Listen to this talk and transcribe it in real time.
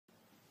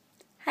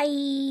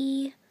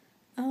Hi.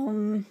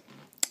 Um,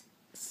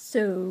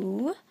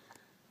 so,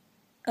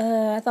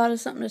 I thought of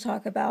something to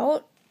talk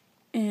about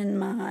in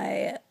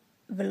my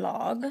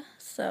vlog,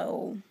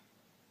 so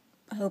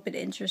I hope it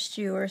interests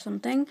you or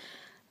something.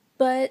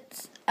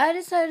 But I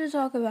decided to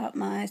talk about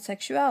my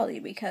sexuality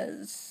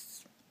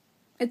because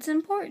it's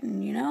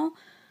important, you know?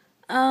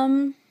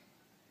 And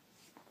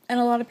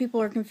a lot of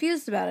people are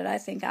confused about it. I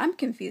think I'm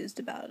confused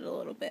about it a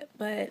little bit,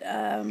 but,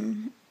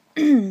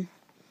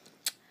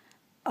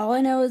 all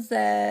I know is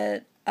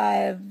that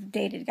I've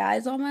dated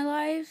guys all my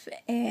life,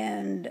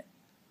 and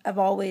I've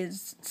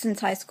always,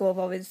 since high school, I've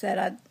always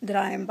said that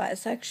I am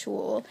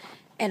bisexual,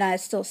 and I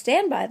still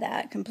stand by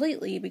that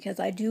completely because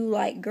I do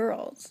like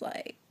girls.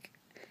 Like,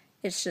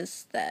 it's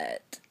just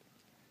that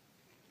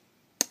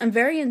I'm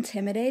very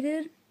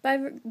intimidated by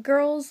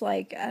girls.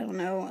 Like, I don't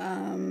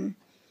know,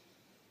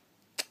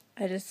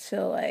 I just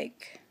feel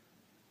like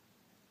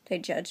they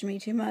judge me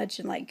too much,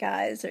 and like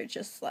guys are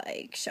just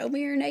like, show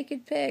me your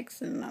naked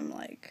pics, and I'm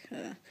like,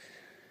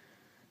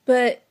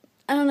 But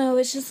I don't know,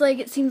 it's just like,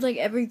 it seems like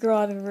every girl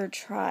I've ever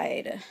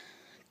tried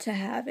to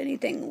have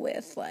anything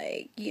with,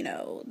 like, you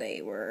know,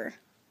 they were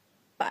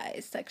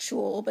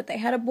bisexual, but they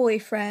had a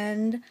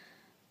boyfriend.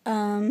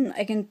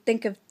 I can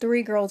think of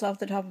 3 girls off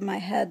the top of my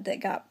head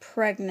that got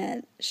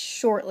pregnant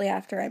shortly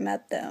after I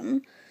met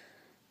them.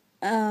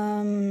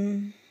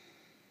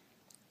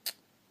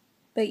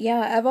 But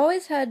yeah, I've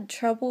always had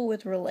trouble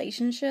with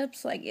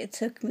relationships. Like, it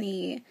took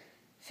me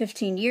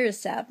 15 years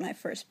to have my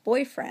first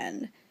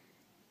boyfriend,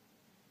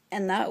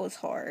 and that was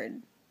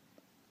hard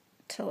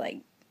to,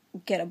 like,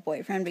 get a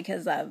boyfriend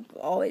because I've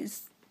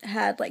always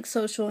had, like,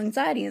 social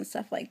anxiety and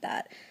stuff like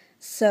that.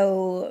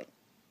 So,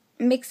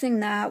 mixing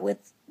that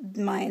with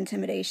my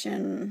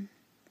intimidation,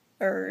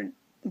 or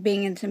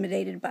being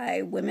intimidated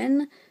by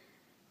women,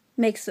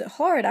 makes it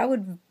hard. I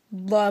would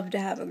love to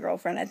have a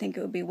girlfriend. I think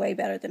it would be way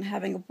better than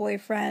having a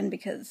boyfriend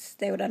because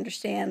they would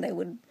understand, they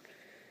would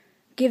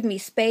give me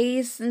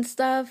space and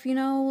stuff, you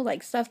know,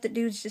 like stuff that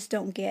dudes just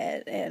don't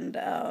get. And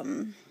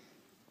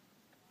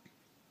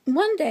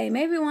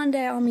maybe one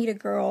day I'll meet a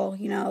girl,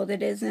 you know,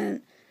 that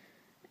isn't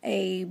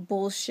a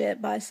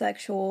bullshit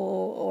bisexual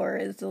or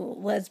is a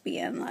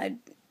lesbian. I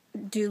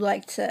do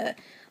like to,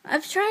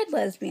 I've tried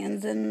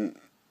lesbians, and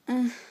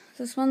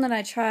this one that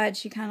I tried,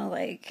 she kind of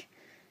like,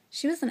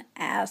 she was an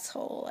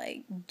asshole,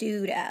 like,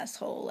 dude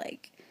asshole,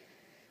 like,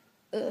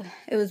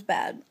 it was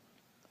bad.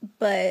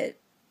 But,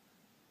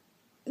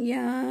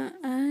 yeah,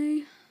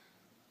 I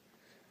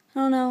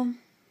don't know.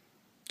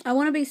 I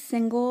want to be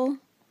single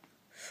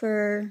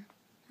for,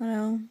 I don't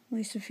know, at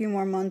least a few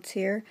more months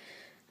here.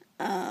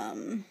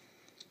 But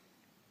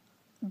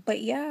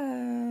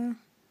yeah,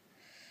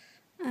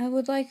 I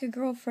would like a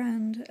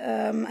girlfriend.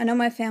 I know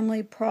my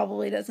family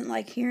probably doesn't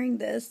like hearing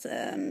this,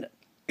 and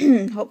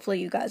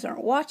hopefully you guys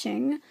aren't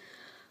watching.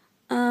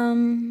 But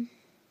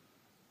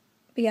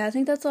yeah, I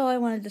think that's all I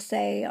wanted to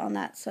say on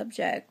that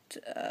subject.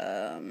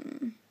 I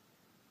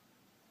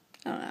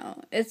don't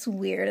know. It's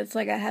weird. It's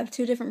like I have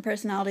 2 different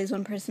personalities.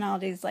 One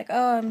personality is like,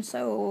 oh, I'm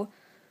so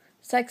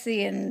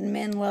sexy and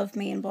men love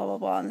me and blah, blah,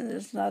 blah. And then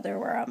there's another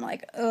where I'm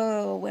like,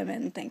 oh,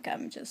 women think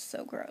I'm just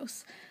so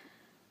gross.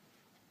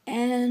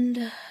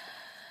 And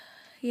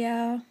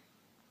yeah.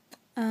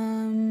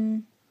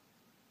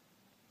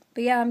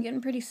 But yeah, I'm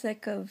getting pretty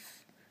sick of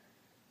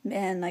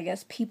men, I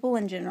guess. People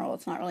in general.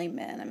 It's not really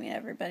men. I mean,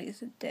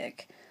 everybody's a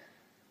dick.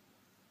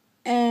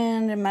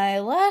 And in my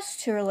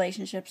last 2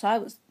 relationships, I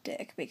was a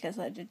dick because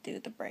I did do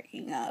the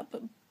breaking up.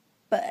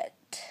 But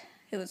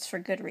it was for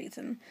good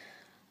reason.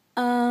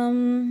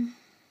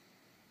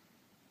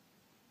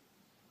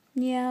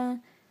 Yeah.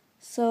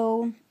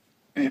 So,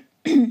 I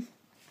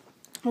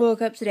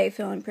woke up today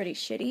feeling pretty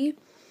shitty.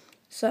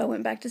 So I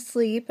went back to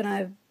sleep, and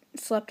I've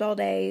slept all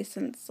day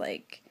since,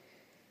 like,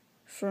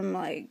 from,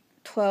 like,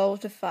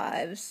 12 to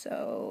 5,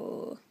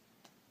 so,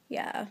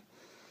 yeah.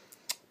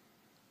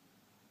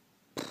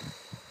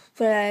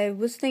 But I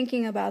was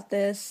thinking about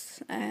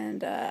this,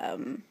 and,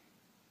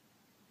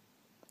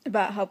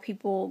 about how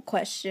people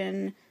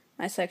question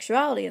my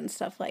sexuality and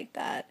stuff like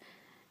that.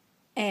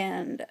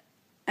 And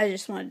I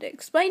just wanted to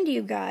explain to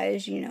you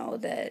guys, you know,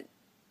 that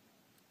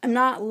I'm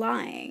not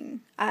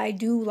lying. I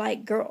do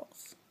like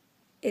girls.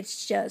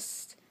 It's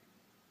just,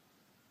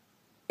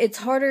 it's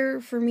harder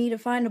for me to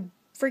find a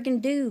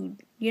freaking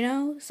dude, you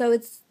know? So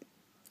it's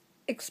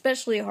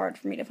especially hard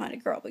for me to find a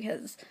girl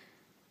because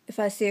if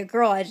I see a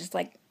girl, I just,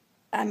 like,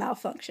 I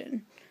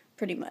malfunction,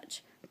 pretty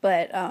much.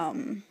 But,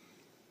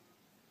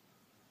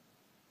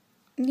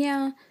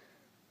 yeah,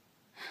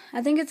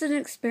 I think it's an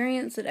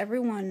experience that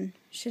everyone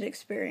should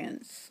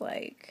experience,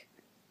 like,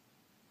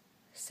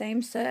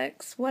 same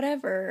sex,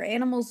 whatever,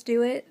 animals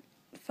do it,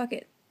 fuck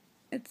it.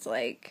 It's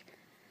like,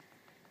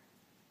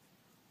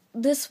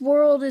 this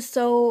world is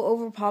so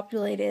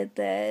overpopulated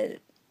that,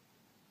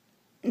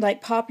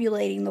 like,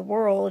 populating the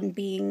world and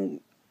being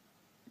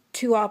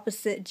 2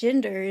 opposite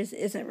genders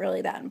isn't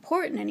really that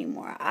important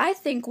anymore. I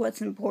think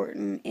what's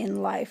important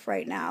in life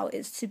right now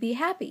is to be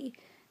happy,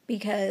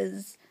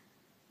 because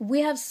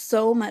we have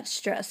so much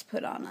stress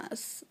put on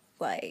us.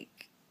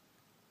 Like,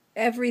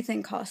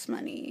 everything costs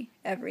money.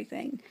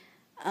 Everything.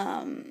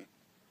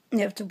 You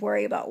have to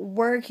worry about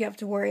work. You have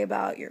to worry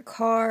about your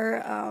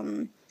car.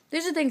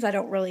 These are things I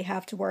don't really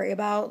have to worry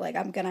about. Like,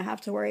 I'm going to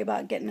have to worry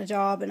about getting a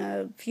job in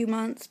a few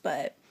months,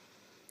 but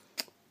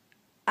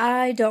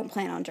I don't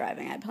plan on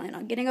driving. I plan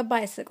on getting a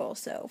bicycle,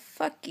 so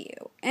fuck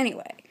you.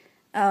 Anyway,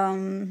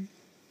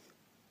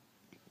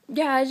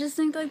 yeah, I just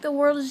think, like, the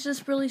world is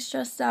just really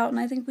stressed out, and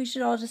I think we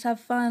should all just have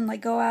fun. Like,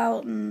 go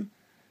out and,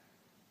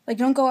 like,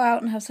 don't go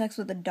out and have sex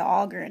with a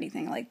dog or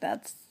anything. Like,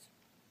 that's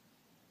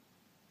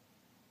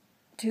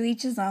to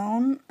each his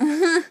own.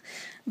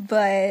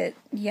 But,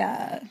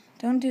 yeah,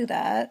 don't do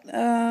that.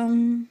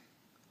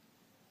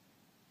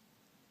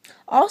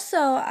 Also,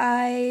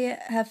 I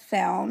have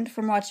found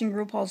from watching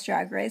RuPaul's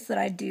Drag Race that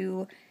I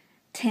do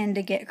tend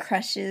to get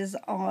crushes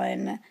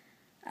on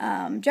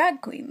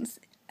drag queens.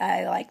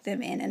 I like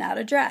them in and out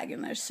of drag,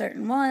 and there's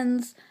certain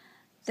ones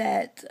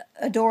that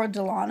adore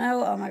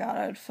Delano. Oh my god,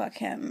 I would fuck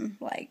him,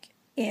 like,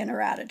 in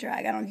or out of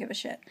drag. I don't give a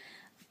shit.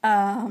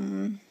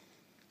 Pearl,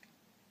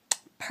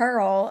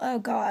 oh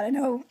god, I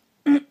know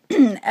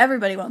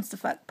everybody wants to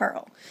fuck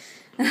Pearl.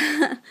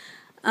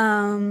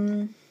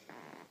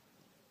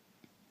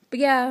 But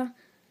yeah,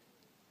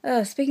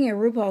 speaking of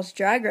RuPaul's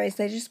Drag Race,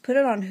 they just put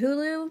it on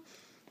Hulu,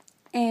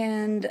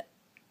 and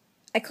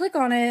I click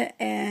on it,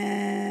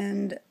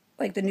 and,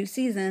 like, the new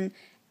season,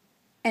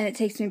 and it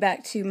takes me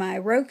back to my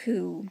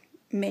Roku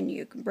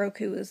menu.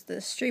 Roku is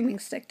the streaming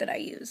stick that I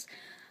use.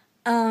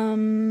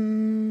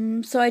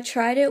 So I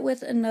tried it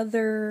with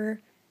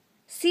another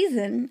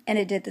season, and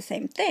it did the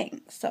same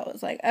thing. So I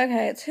was like,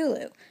 okay, it's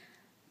Hulu.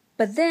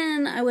 But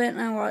then I went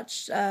and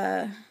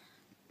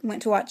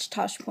went to watch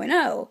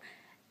Tosh.0,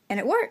 and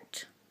it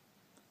worked.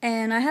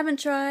 And I haven't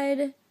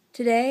tried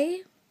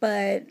today,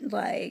 but,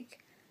 like,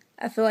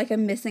 I feel like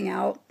I'm missing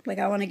out. Like,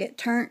 I want to get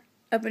turned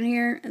up in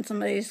here, and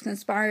somebody's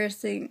conspiring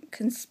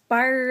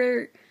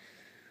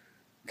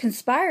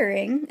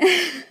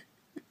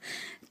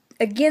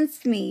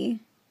against me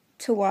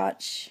to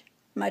watch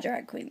my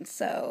drag queen.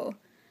 So,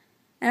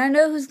 and I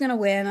know who's going to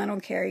win. I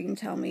don't care. You can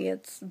tell me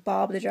it's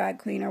Bob the drag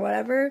queen or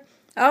whatever.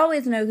 I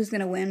always know who's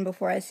going to win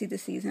before I see the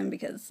season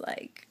because,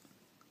 like,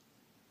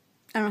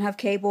 I don't have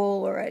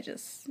cable, or I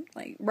just,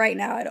 like, right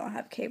now I don't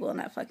have cable, and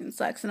that fucking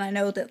sucks. And I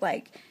know that,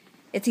 like,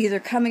 it's either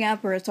coming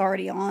up or it's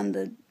already on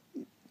the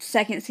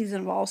second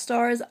season of All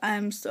Stars.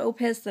 I'm so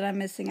pissed that I'm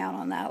missing out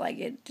on that. Like,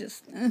 it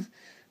just,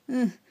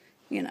 you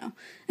know.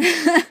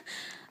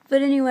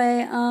 But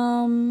anyway,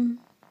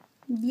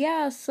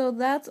 yeah, so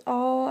that's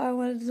all I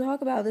wanted to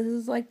talk about. This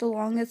is, like, the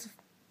longest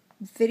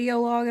video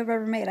log I've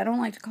ever made. I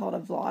don't like to call it a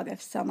vlog. I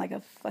sound like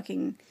a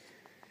fucking,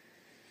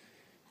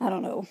 I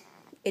don't know,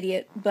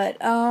 idiot. But,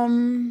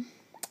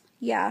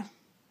 yeah.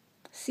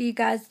 See you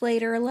guys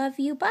later. Love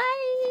you. Bye.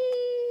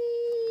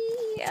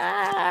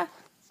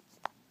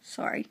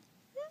 Sorry.